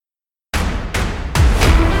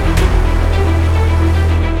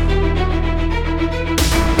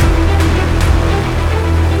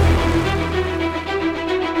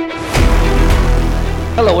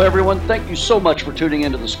everyone. Thank you so much for tuning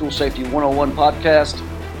into the School Safety 101 podcast.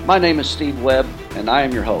 My name is Steve Webb, and I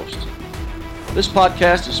am your host. This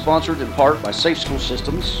podcast is sponsored in part by Safe School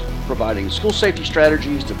Systems, providing school safety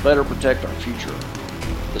strategies to better protect our future.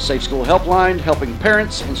 The Safe School Helpline, helping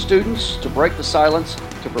parents and students to break the silence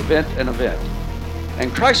to prevent an event.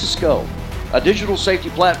 And Crisis Go, a digital safety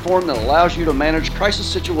platform that allows you to manage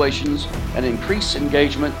crisis situations and increase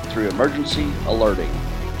engagement through emergency alerting.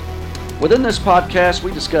 Within this podcast,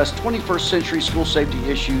 we discuss 21st century school safety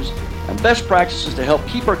issues and best practices to help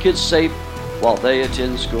keep our kids safe while they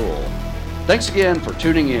attend school. Thanks again for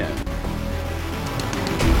tuning in.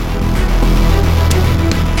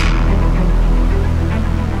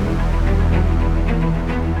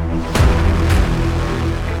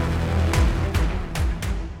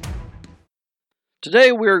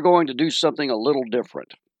 Today we are going to do something a little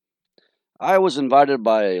different. I was invited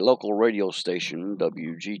by a local radio station,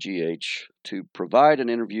 WGGH, to provide an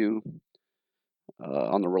interview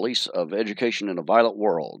on the release of Education in a Violent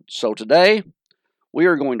World. So today, we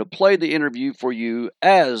are going to play the interview for you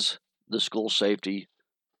as the School Safety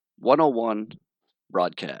 101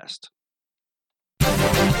 broadcast.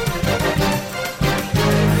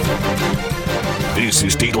 This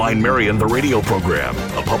is Dateline Marion, the radio program,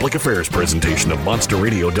 a public affairs presentation of Monster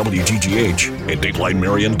Radio WGGH and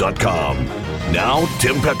DatelineMarion.com. Now,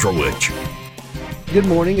 Tim Petrovich. Good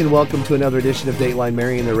morning and welcome to another edition of Dateline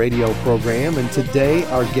Marion, the radio program. And today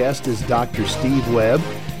our guest is Dr. Steve Webb.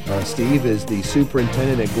 Steve is the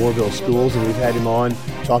superintendent at Goreville Schools, and we've had him on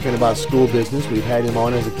talking about school business. We've had him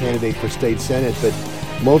on as a candidate for state senate, but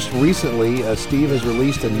most recently, Steve has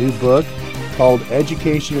released a new book called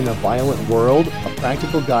Education in a Violent World, a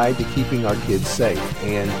practical guide to keeping our kids safe.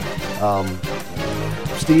 And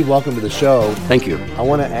Steve, welcome to the show. Thank you. I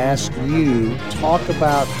want to ask you, talk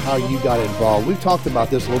about how you got involved. We've talked about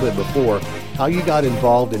this a little bit before, how you got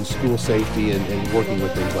involved in school safety and working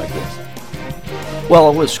with things like this.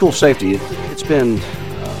 Well, with school safety, it's been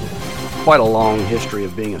quite a long history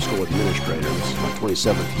of being a school administrator. This is my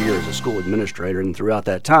 27th year as a school administrator, and throughout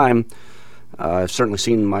that time, I've certainly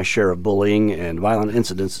seen my share of bullying and violent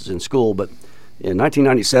incidences in school, but in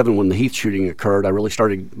 1997, when the Heath shooting occurred, I really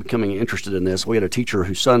started becoming interested in this. We had a teacher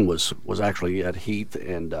whose son was actually at Heath,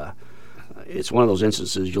 and it's one of those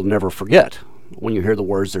instances you'll never forget. When you hear the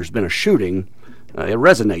words, there's been a shooting, it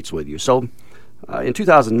resonates with you. So in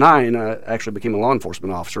 2009, I actually became a law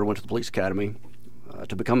enforcement officer, went to the police academy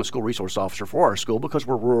to become a school resource officer for our school. Because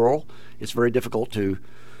we're rural, it's very difficult to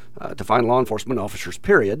find law enforcement officers,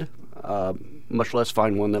 period, much less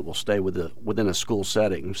find one that will stay within a school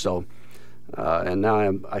setting. So, and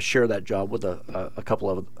now I share that job with a couple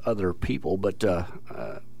of other people, but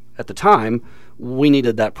at the time, we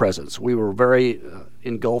needed that presence. We were very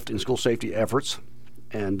engulfed in school safety efforts,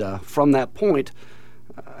 and from that point,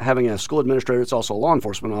 having a school administrator that's also a law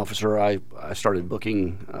enforcement officer, I started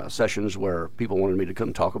booking sessions where people wanted me to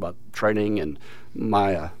come talk about training and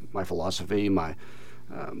my philosophy, my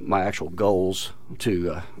actual goals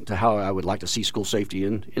to how I would like to see school safety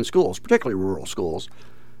in schools, particularly rural schools.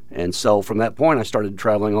 And so from that point, I started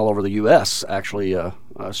traveling all over the U.S., actually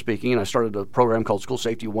speaking, and I started a program called School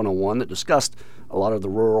Safety 101 that discussed a lot of the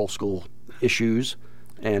rural school issues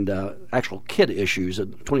and actual kid issues, a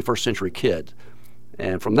 21st century kid.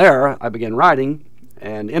 And from there, I began writing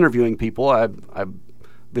and interviewing people. I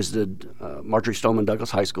visited Marjorie Stoneman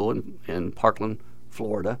Douglas High School in Parkland,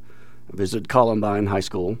 Florida. I visited Columbine High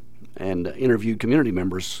School and interviewed community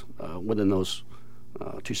members within those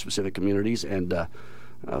two specific communities. And,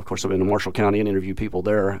 of course, I've been in Marshall County and interviewed people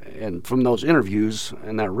there. And from those interviews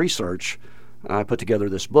and that research, I put together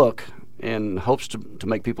this book in hopes to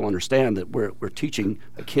make people understand that we're teaching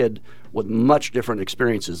a kid with much different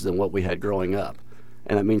experiences than what we had growing up.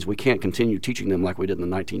 And that means we can't continue teaching them like we did in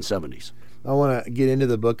the 1970s. I want to get into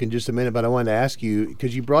the book in just a minute, but I wanted to ask you,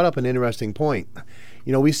 because you brought up an interesting point.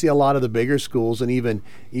 You know, we see a lot of the bigger schools, and even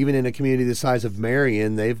in a community the size of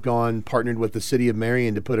Marion, they've partnered with the city of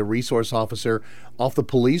Marion to put a resource officer off the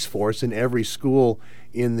police force in every school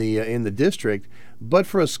in the district. But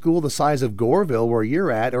for a school the size of Goreville, where you're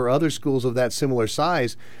at, or other schools of that similar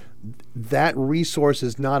size, that resource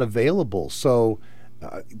is not available. So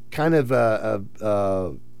kind of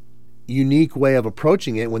a unique way of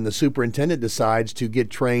approaching it when the superintendent decides to get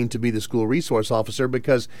trained to be the school resource officer,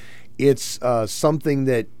 because it's something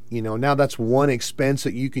that, now that's one expense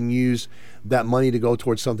that you can use that money to go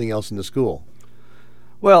towards something else in the school.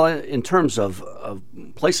 Well, in terms of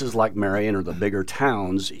places like Marion or the bigger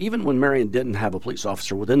towns, even when Marion didn't have a police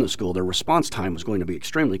officer within the school, their response time was going to be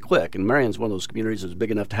extremely quick. And Marion's one of those communities that's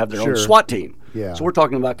big enough to have their own SWAT team. Yeah. So we're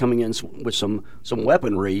talking about coming in with some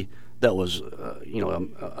weaponry that was,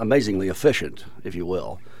 amazingly efficient, if you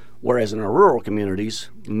will. Whereas in our rural communities,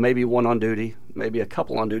 maybe one on duty, maybe a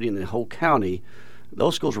couple on duty in the whole county,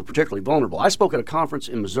 those schools were particularly vulnerable. I spoke at a conference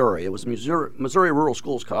in Missouri. It was the Missouri Rural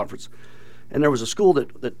Schools Conference. And there was a school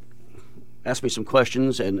that asked me some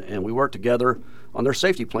questions, and we worked together on their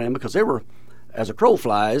safety plan because they were, as a crow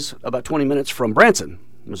flies, about 20 minutes from Branson,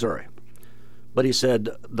 Missouri. But he said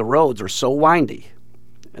the roads are so windy,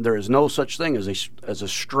 and there is no such thing as a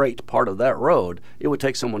straight part of that road. It would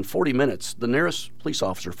take someone 40 minutes, the nearest police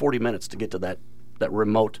officer, 40 minutes to get to that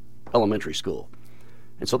remote elementary school.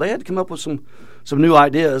 And so they had to come up with some new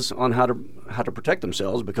ideas on how to protect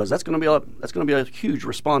themselves, because that's going to be a huge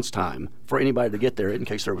response time for anybody to get there in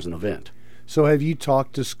case there was an event. So have you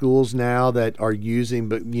talked to schools now that are using,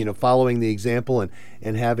 following the example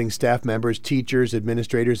and having staff members, teachers,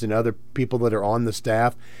 administrators, and other people that are on the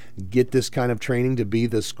staff get this kind of training to be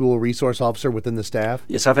the school resource officer within the staff?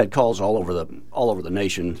 Yes, I've had calls all over the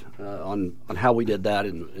nation on how we did that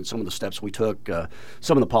and some of the steps we took,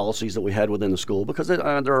 some of the policies that we had within the school, because there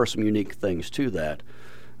are some unique things to that.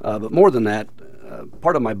 But more than that,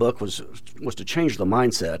 part of my book was to change the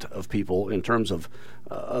mindset of people in terms of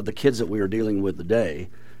the kids that we are dealing with today.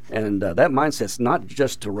 And that mindset's not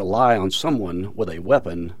just to rely on someone with a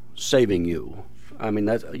weapon saving you. I mean,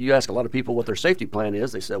 you ask a lot of people what their safety plan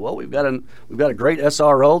is. They say, well, we've got a great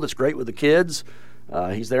SRO that's great with the kids.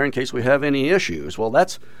 He's there in case we have any issues. Well,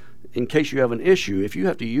 that's in case you have an issue. If you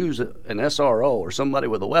have to use an SRO or somebody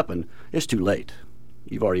with a weapon, it's too late.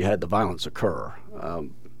 You've already had the violence occur.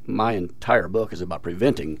 My entire book is about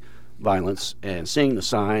preventing violence and seeing the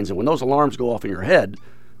signs, and when those alarms go off in your head,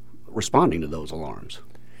 responding to those alarms.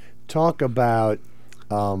 Talk about,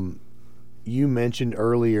 you mentioned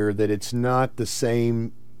earlier that it's not the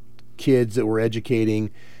same kids that we're educating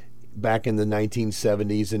back in the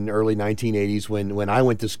 1970s and early 1980s when I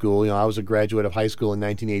went to school. I was a graduate of high school in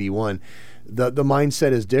 1981. The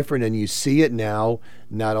mindset is different, and you see it now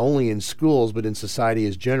not only in schools but in society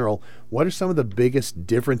as general. What are some of the biggest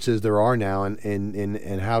differences there are now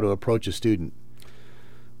in how to approach a student?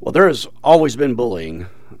 Well, there has always been bullying,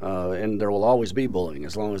 and there will always be bullying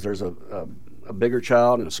as long as there's a bigger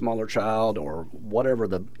child and a smaller child, or whatever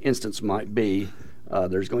the instance might be.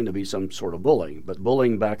 There's going to be some sort of bullying. But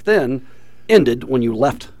bullying back then ended when you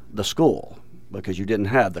left the school, because you didn't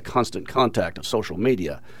have the constant contact of social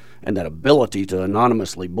media and that ability to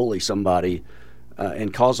anonymously bully somebody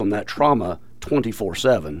and cause them that trauma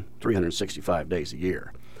 24/7, 365 days a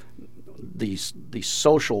year. These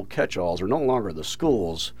social catch-alls are no longer the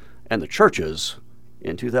schools and the churches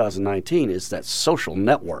in 2019. It's that social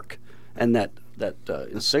network and that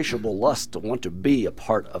insatiable lust to want to be a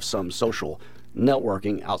part of some social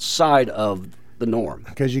networking outside of the norm.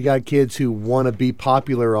 Because you got kids who want to be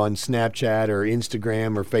popular on Snapchat or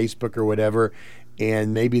Instagram or Facebook or whatever,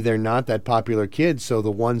 and maybe they're not that popular kids, so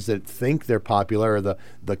the ones that think they're popular are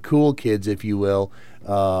the cool kids, if you will.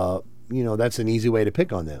 That's an easy way to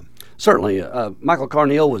pick on them. Certainly, Michael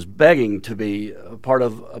Carneal was begging to be a part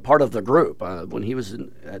of the group. When he was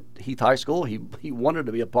at Heath High School, he wanted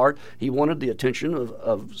to be a part. He wanted the attention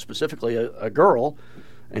of specifically a girl,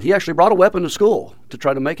 and he actually brought a weapon to school to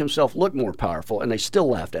try to make himself look more powerful, and they still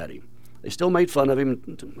laughed at him. They still made fun of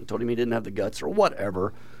him, told him he didn't have the guts or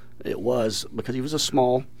whatever it was, because he was a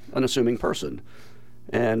small, unassuming person.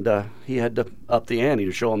 And he had to up the ante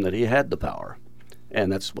to show him that he had the power,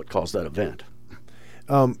 and that's what caused that event.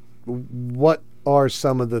 What are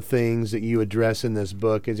some of the things that you address in this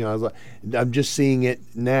book? As I'm just seeing it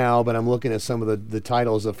now, but I'm looking at some of the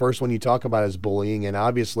titles. The first one you talk about is bullying, and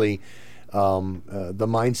obviously the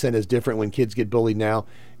mindset is different when kids get bullied now.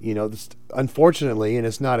 Unfortunately, and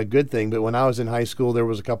it's not a good thing, but when I was in high school, there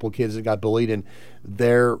was a couple of kids that got bullied, and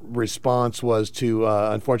their response was to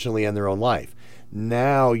unfortunately end their own life.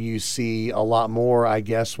 Now you see a lot more, I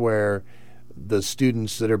guess, where the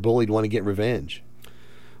students that are bullied want to get revenge.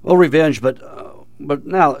 Well, revenge, but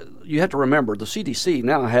now you have to remember the CDC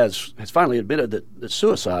now has finally admitted that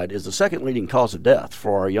suicide is the second leading cause of death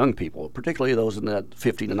for our young people, particularly those in that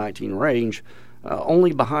 15 to 19 range,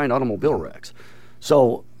 only behind automobile wrecks.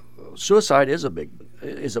 So suicide is a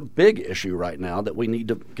big issue right now that we need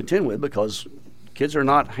to contend with, because kids are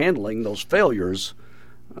not handling those failures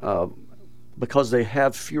because they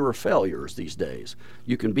have fewer failures these days.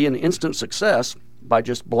 You can be an instant success by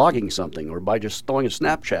just blogging something or by just throwing a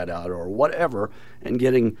Snapchat out or whatever and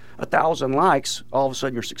getting 1,000 likes. All of a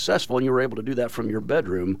sudden you're successful, and you were able to do that from your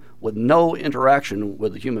bedroom with no interaction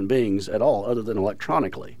with the human beings at all other than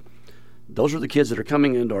electronically. Those are the kids that are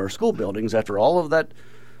coming into our school buildings after all of that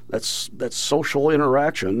That's social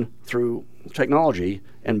interaction through technology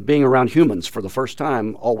and being around humans for the first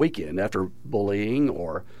time all weekend after bullying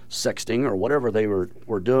or sexting or whatever they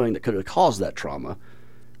were doing that could have caused that trauma.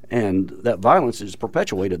 And that violence is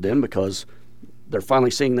perpetuated then because they're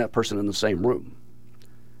finally seeing that person in the same room.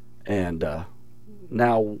 And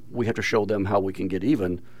now we have to show them how we can get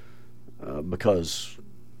even because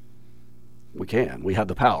we can. We have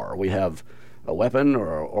the power. We have a weapon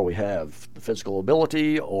or we have the physical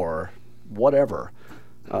ability or whatever.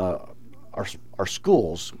 Our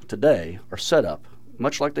schools today are set up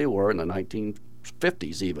much like they were in the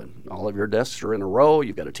 1950s even. All of your desks are in a row.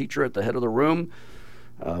 You've got a teacher at the head of the room.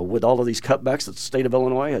 With all of these cutbacks that the state of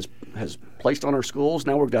Illinois has placed on our schools,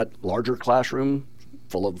 now we've got larger classroom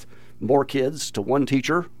full of more kids to one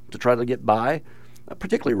teacher to try to get by,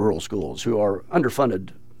 particularly rural schools who are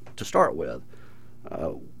underfunded to start with.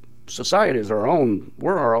 Society is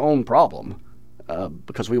we're our own problem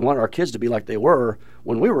because we want our kids to be like they were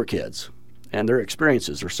when we were kids, and their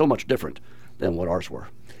experiences are so much different than what ours were.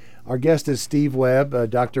 Our guest is Steve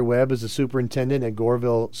Webb. Dr. Webb is the superintendent at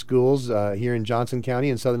Goreville Schools here in Johnson County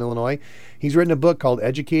in Southern Illinois. He's written a book called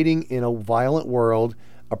Educating in a Violent World,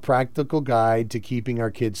 A Practical Guide to Keeping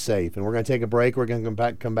Our Kids Safe. And we're going to take a break. We're going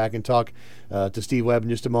to come back and talk to Steve Webb in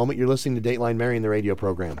just a moment. You're listening to Dateline Marion, the radio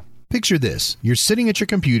program. Picture this. You're sitting at your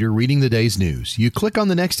computer reading the day's news. You click on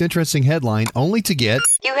the next interesting headline only to get...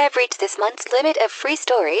 You have reached this month's limit of free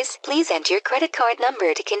stories. Please enter your credit card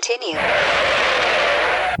number to continue.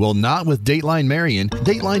 Well, not with Dateline Marion.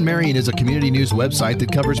 Dateline Marion is a community news website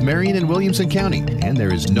that covers Marion and Williamson County, and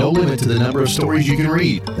there is no limit to the number of stories you can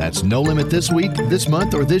read. That's no limit this week, this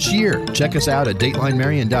month, or this year. Check us out at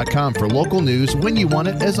DatelineMarion.com for local news when you want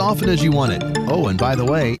it, as often as you want it. Oh, and by the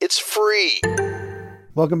way, it's free.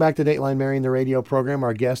 Welcome back to Dateline Marion, the radio program.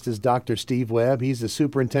 Our guest is Dr. Steve Webb. He's the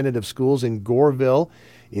superintendent of schools in Goreville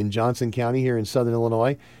in Johnson County here in Southern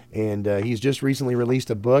Illinois. And he's just recently released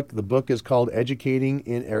a book. The book is called Education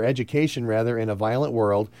in a Violent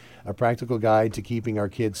World, A Practical Guide to Keeping Our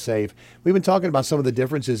Kids Safe. We've been talking about some of the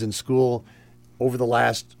differences in school over the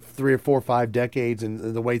last 3 or 4 or 5 decades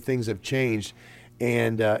and the way things have changed.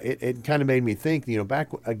 And it kind of made me think, back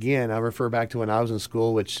again, I refer back to when I was in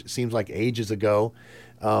school, which seems like ages ago.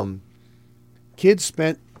 Kids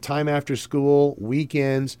spent time after school,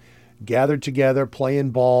 weekends, gathered together,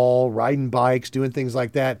 playing ball, riding bikes, doing things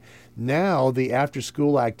like that. Now the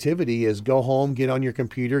after-school activity is go home, get on your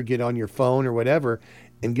computer, get on your phone or whatever,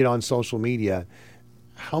 and get on social media.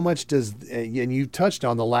 How much does, and you touched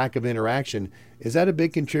on the lack of interaction, is that a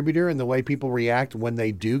big contributor in the way people react when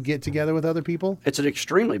they do get together with other people? It's an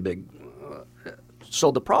extremely big. So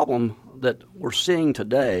the problem that we're seeing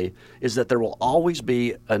today is that there will always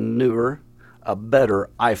be a newer, a better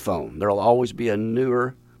iPhone. There will always be a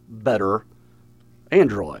newer, better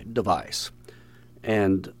Android device.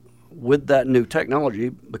 And with that new technology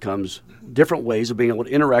becomes different ways of being able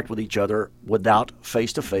to interact with each other without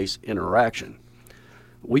face-to-face interaction.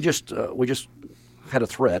 We just had a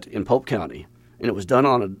threat in Pope County, and it was done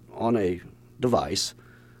on a device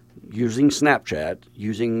using Snapchat,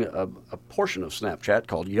 using a portion of Snapchat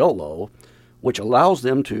called YOLO, which allows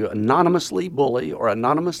them to anonymously bully or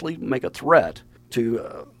anonymously make a threat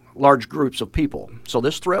to large groups of people. So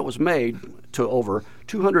this threat was made to over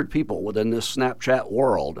 200 people within this Snapchat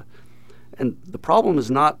world. And the problem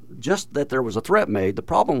is not just that there was a threat made. The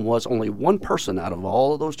problem was only one person out of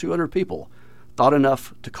all of those 200 people thought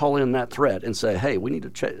enough to call in that threat and say, hey, we need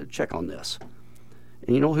to check on this.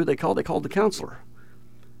 And you know who they called? They called the counselor.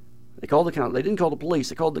 They didn't call the police.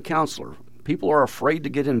 They called the counselor. People are afraid to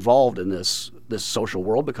get involved in this social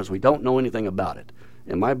world because we don't know anything about it.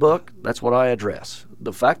 In my book, that's what I address.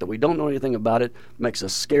 The fact that we don't know anything about it makes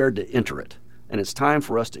us scared to enter it. And it's time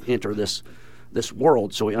for us to enter this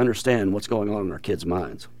world so we understand what's going on in our kids'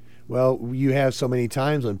 minds. Well, you have so many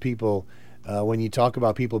times when people, when you talk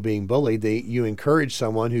about people being bullied, you encourage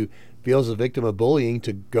someone who feels a victim of bullying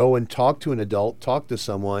to go and talk to an adult, talk to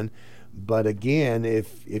someone. But again,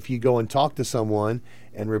 if you go and talk to someone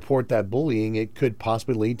and report that bullying, it could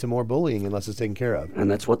possibly lead to more bullying unless it's taken care of.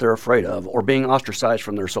 And that's what they're afraid of, or being ostracized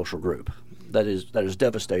from their social group. That is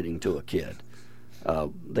devastating to a kid.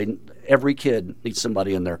 Every kid needs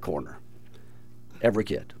somebody in their corner. Every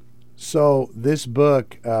kid. So this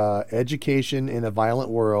book, Education in a Violent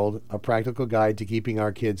World, A Practical Guide to Keeping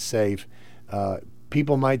Our Kids Safe,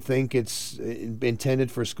 people might think it's intended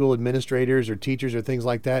for school administrators or teachers or things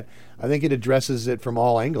like that. I think it addresses it from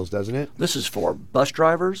all angles, doesn't it? This is for bus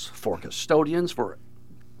drivers, for custodians, for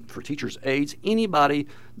teachers' aides. Anybody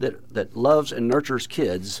that loves and nurtures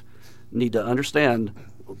kids need to understand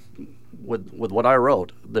with what I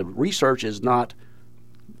wrote. The research is not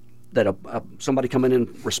that somebody coming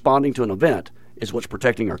in responding to an event is what's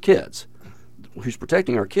protecting our kids. Who's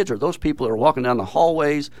protecting our kids are those people that are walking down the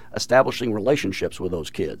hallways, establishing relationships with those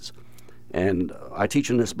kids. And I teach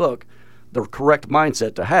in this book the correct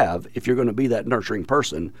mindset to have if you're going to be that nurturing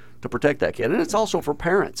person to protect that kid. And it's also for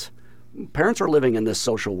parents. Parents are living in this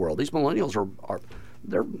social world. These millennials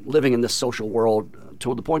they're living in this social world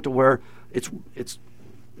to the point to where it's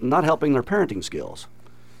not helping their parenting skills.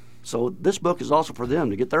 So this book is also for them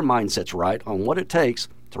to get their mindsets right on what it takes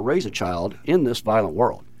to raise a child in this violent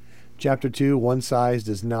world. Chapter 2, one size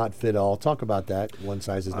does not fit all. Talk about that. One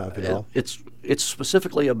size does not fit all. It's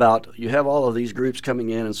specifically about, you have all of these groups coming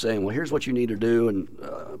in and saying, well, here's what you need to do, and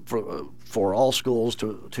for all schools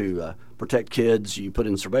to protect kids. You put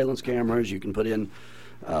in surveillance cameras. You can put in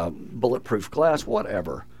bulletproof glass,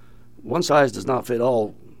 whatever. One size does not fit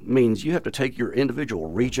all means you have to take your individual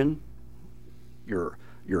region, your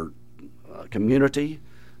community,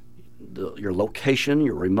 your location,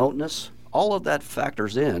 your remoteness. All of that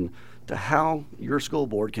factors in to how your school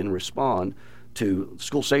board can respond to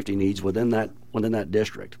school safety needs within that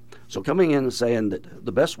district. So coming in and saying that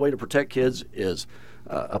the best way to protect kids is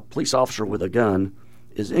a police officer with a gun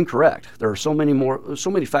is incorrect. There are so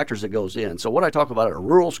many factors that goes in. So what I talk about are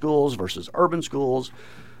rural schools versus urban schools,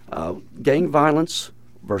 gang violence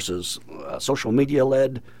versus social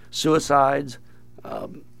media-led suicides.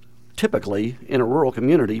 Typically, in a rural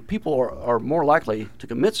community, people are more likely to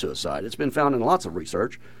commit suicide. It's been found in lots of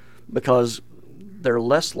research because they're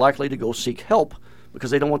less likely to go seek help because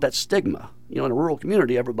they don't want that stigma. In a rural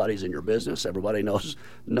community, everybody's in your business. Everybody knows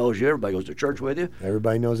you. Everybody goes to church with you.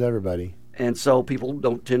 Everybody knows everybody. And so people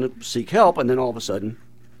don't tend to seek help, and then all of a sudden,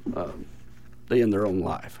 they end their own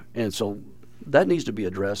life. And so that needs to be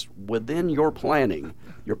addressed within your planning.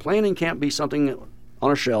 Your planning can't be something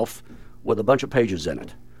on a shelf with a bunch of pages in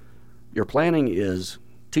it. Your planning is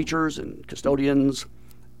teachers and custodians,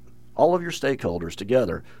 all of your stakeholders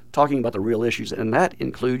together talking about the real issues, and that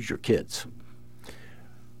includes your kids.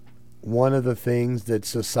 One of the things that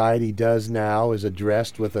society does now is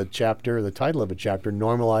addressed with a chapter, the title of a chapter,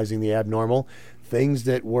 Normalizing the Abnormal. Things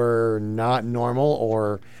that were not normal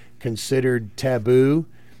or considered taboo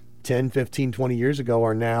 10, 15, 20 years ago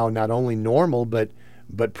are now not only normal, but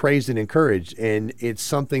praised and encouraged. And it's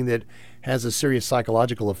something that has a serious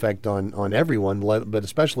psychological effect on everyone, but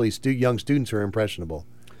especially young students who are impressionable.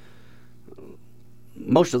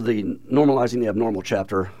 Most of the Normalizing the Abnormal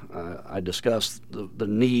chapter, I discuss the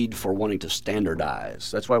need for wanting to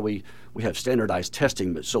standardize. That's why we have standardized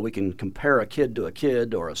testing, but so we can compare a kid to a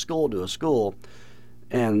kid or a school to a school.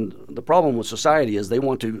 And the problem with society is they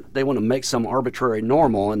want to make some arbitrary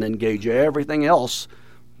normal and then gauge everything else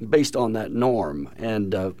based on that norm.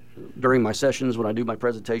 And during my sessions, when I do my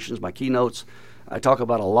presentations, my keynotes, I talk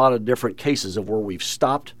about a lot of different cases of where we've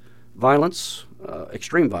stopped violence,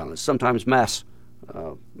 extreme violence, sometimes mass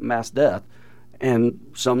death, and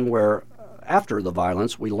somewhere after the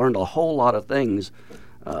violence, we learned a whole lot of things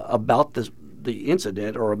about the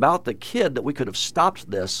incident or about the kid that we could have stopped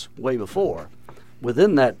this way before.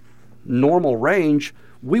 Within that normal range,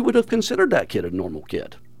 we would have considered that kid a normal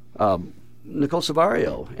kid. Nicole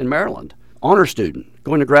Savario in Maryland, honor student,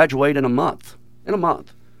 going to graduate in a month. Going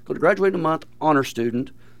to graduate in a month, honor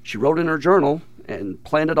student. She wrote in her journal and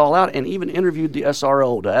planned it all out and even interviewed the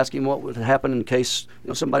SRO to ask him what would happen in case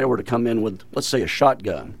somebody were to come in with, let's say, a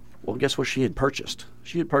shotgun. Well, guess what she had purchased?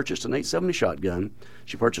 She had purchased an .870 shotgun.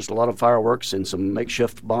 She purchased a lot of fireworks and some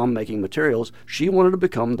makeshift bomb-making materials. She wanted to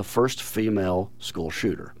become the first female school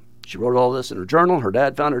shooter. She wrote all this in her journal. Her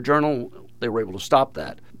dad found her journal. They were able to stop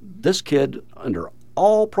that. This kid, under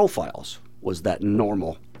all profiles, was that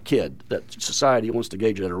normal kid that society wants to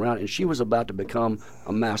gauge that around, and she was about to become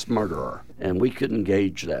a mass murderer, and we couldn't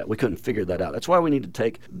gauge that. We couldn't figure that out. That's why we need to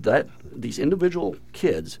take these individual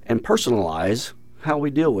kids and personalize how we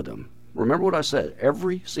deal with them. Remember what I said,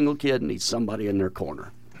 every single kid needs somebody in their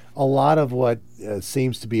corner. A lot of what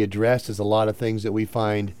seems to be addressed is a lot of things that we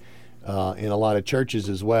find in a lot of churches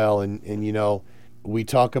as well, and we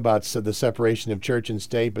talk about the separation of church and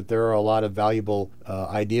state, but there are a lot of valuable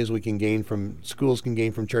ideas we can gain from schools, can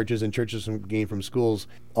gain from churches, and churches can gain from schools.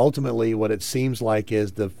 Ultimately, what it seems like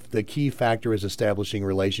is the key factor is establishing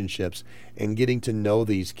relationships and getting to know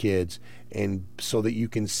these kids, and so that you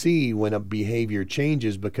can see when a behavior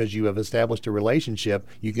changes because you have established a relationship.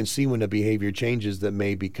 You can see when a behavior changes that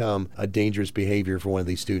may become a dangerous behavior for one of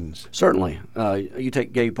these students. Certainly. You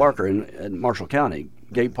take Gabe Parker in Marshall County.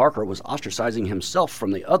 Gabe Parker was ostracizing himself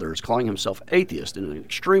from the others, calling himself atheist in an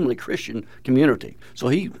extremely Christian community. So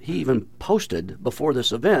he even posted before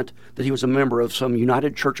this event that he was a member of some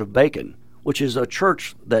United Church of Bacon. which is a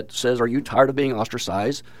church that says, are you tired of being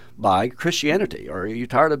ostracized by Christianity? Or are you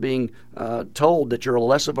tired of being told that you're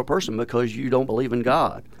less of a person because you don't believe in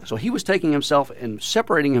God? So he was taking himself and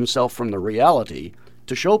separating himself from the reality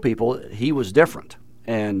to show people he was different.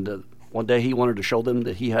 And one day he wanted to show them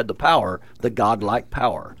that he had the power, the godlike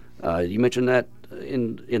power. You mentioned that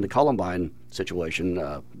in the Columbine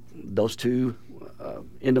situation. Those two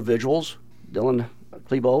individuals, Dylan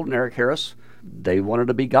Klebold and Eric Harris, they wanted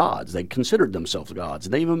to be gods. They considered themselves gods.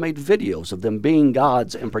 They even made videos of them being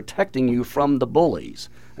gods and protecting you from the bullies.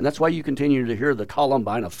 And that's why you continue to hear the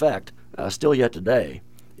Columbine effect still yet today,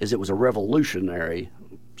 is it was a revolutionary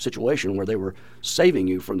situation where they were saving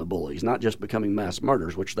you from the bullies, not just becoming mass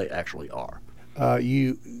murderers, which they actually are.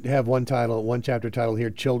 You have one chapter title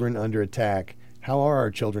here, Children Under Attack. How are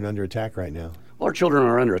our children under attack right now? Well, our children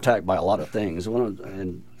are under attack by a lot of things.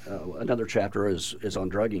 Another chapter is on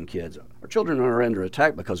drugging kids. Our children are under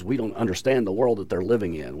attack because we don't understand the world that they're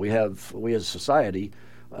living in. We as a society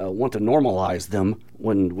want to normalize them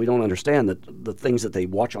when we don't understand that the things that they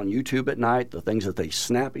watch on YouTube at night, the things that they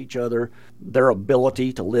snap each other, their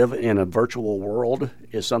ability to live in a virtual world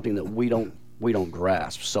is something that we don't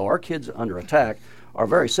grasp. So our kids under attack are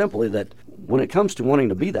very simply that when it comes to wanting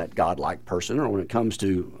to be that godlike person, or when it comes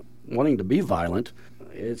to wanting to be violent,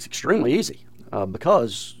 it's extremely easy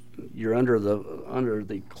because you're under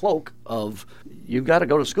the cloak of you've got to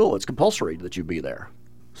go to school. It's compulsory that you be there.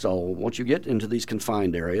 So once you get into these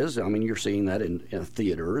confined areas, I mean, you're seeing that in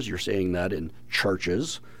theaters, you're seeing that in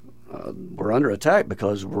churches. We're under attack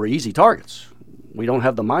because we're easy targets. We don't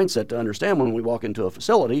have the mindset to understand when we walk into a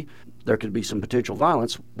facility there could be some potential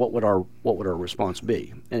violence. What would our response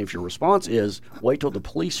be? And if your response is wait till the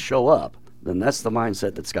police show up, then that's the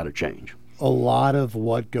mindset that's got to change. A lot of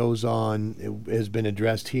what goes on has been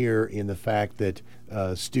addressed here in the fact that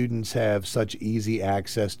students have such easy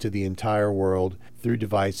access to the entire world through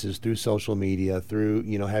devices, through social media, through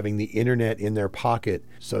having the internet in their pocket,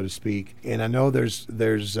 so to speak. And I know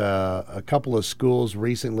there's a couple of schools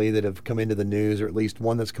recently that have come into the news, or at least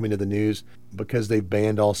one that's come into the news because they've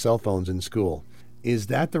banned all cell phones in school. Is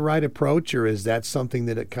that the right approach, or is that something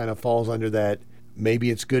that it kind of falls under that?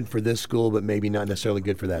 Maybe it's good for this school, but maybe not necessarily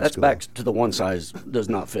good for that That's school. That's back to the one size does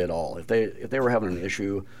not fit all. If they were having an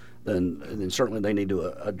issue, then certainly they need to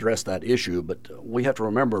address that issue. But we have to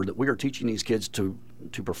remember that we are teaching these kids to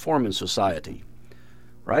perform in society,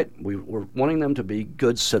 right? We're wanting them to be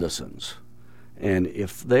good citizens. And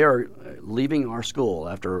if they are leaving our school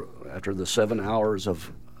after the 7 hours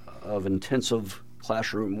of intensive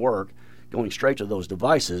classroom work, going straight to those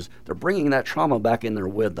devices, they're bringing that trauma back in there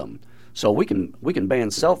with them. So we can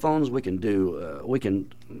ban cell phones. We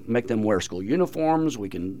can make them wear school uniforms. We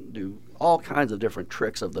can do all kinds of different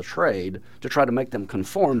tricks of the trade to try to make them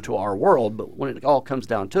conform to our world. But when it all comes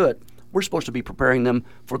down to it, we're supposed to be preparing them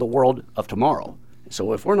for the world of tomorrow.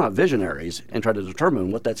 So if we're not visionaries and try to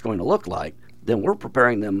determine what that's going to look like, then we're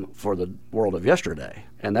preparing them for the world of yesterday.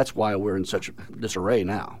 And that's why we're in such disarray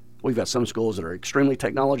now. We've got some schools that are extremely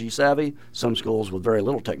technology savvy, some schools with very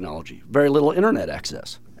little technology, very little internet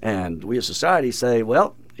access. And we as society say,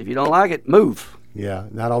 well, if you don't like it, move. Yeah,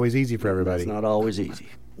 not always easy for everybody. It's not always easy.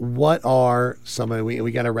 What are some of,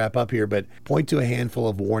 we got to wrap up here, but point to a handful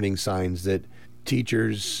of warning signs that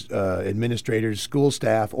teachers, administrators, school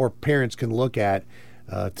staff, or parents can look at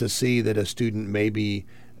to see that a student may be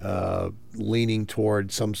leaning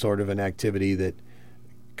toward some sort of an activity that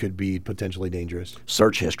could be potentially dangerous.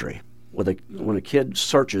 Search history. When a kid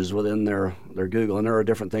searches within their Google, and there are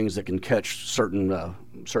different things that can catch certain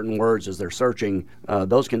words as they're searching,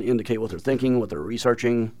 those can indicate what they're thinking, what they're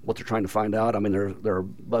researching, what they're trying to find out. I mean, there are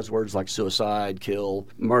buzzwords like suicide, kill,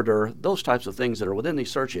 murder, those types of things that are within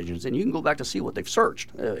these search engines, and you can go back to see what they've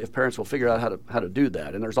searched if parents will figure out how to do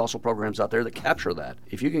that. And there's also programs out there that capture that.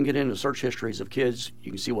 If you can get into search histories of kids,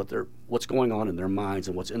 you can see what's going on in their minds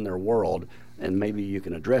and what's in their world, and maybe you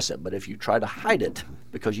can address it. But if you try to hide it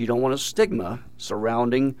because you don't want a stigma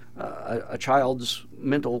surrounding a child's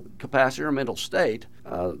mental capacity or mental state,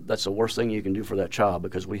 that's the worst thing you can do for that child,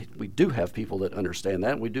 because we do have people that understand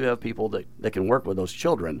that. We do have people that can work with those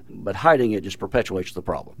children, but hiding it just perpetuates the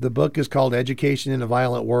problem. The book is called Education in a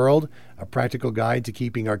Violent World, a practical guide to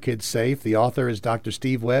keeping our kids safe. The author is Dr.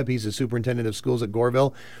 Steve Webb. He's the superintendent of schools at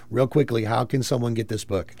Goreville. Real quickly, how can someone get this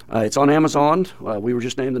book? It's on Amazon. We were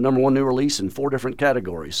just named the #1 new release in 4 different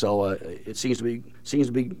categories. So it seems to be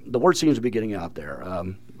the word seems to be getting out there.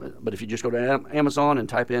 But if you just go to Amazon and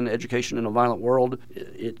type in Education in a Violent World,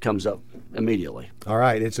 it comes up immediately. All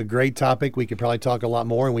right. It's a great topic. We could probably talk a lot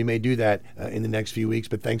more, and we may do that in the next few weeks,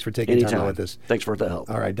 but thanks for taking time out with us. Thanks for the help.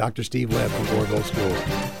 All right. Dr. Steve Webb from Orville Schools.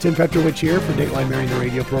 Tim Petrowicz here for Dateline Marion, the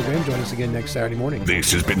radio program. Join us again next Saturday morning.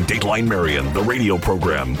 This has been Dateline Marion, the radio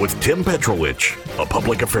program with Tim Petrowicz, a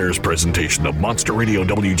public affairs presentation of Monster Radio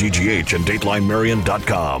WGGH and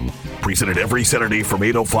DatelineMarion.com. Presented every Saturday from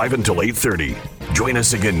 8:05 until 8:30. Join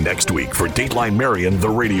us again next week for Dateline Marion, the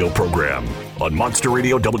radio program on Monster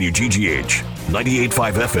Radio WGGH,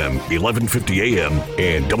 98.5 FM, 1150 AM,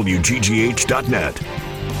 and WGGH.net.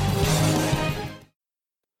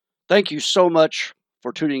 Thank you so much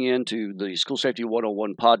for tuning in to the School Safety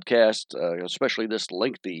 101 podcast, especially this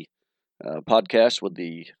lengthy podcast with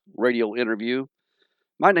the radio interview.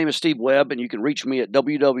 My name is Steve Webb, and you can reach me at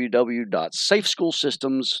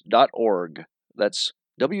www.safeschoolsystems.org. That's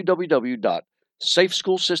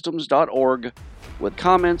www.safeschoolsystems.org with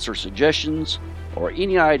comments or suggestions or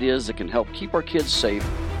any ideas that can help keep our kids safe,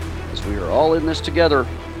 as we are all in this together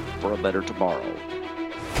for a better tomorrow.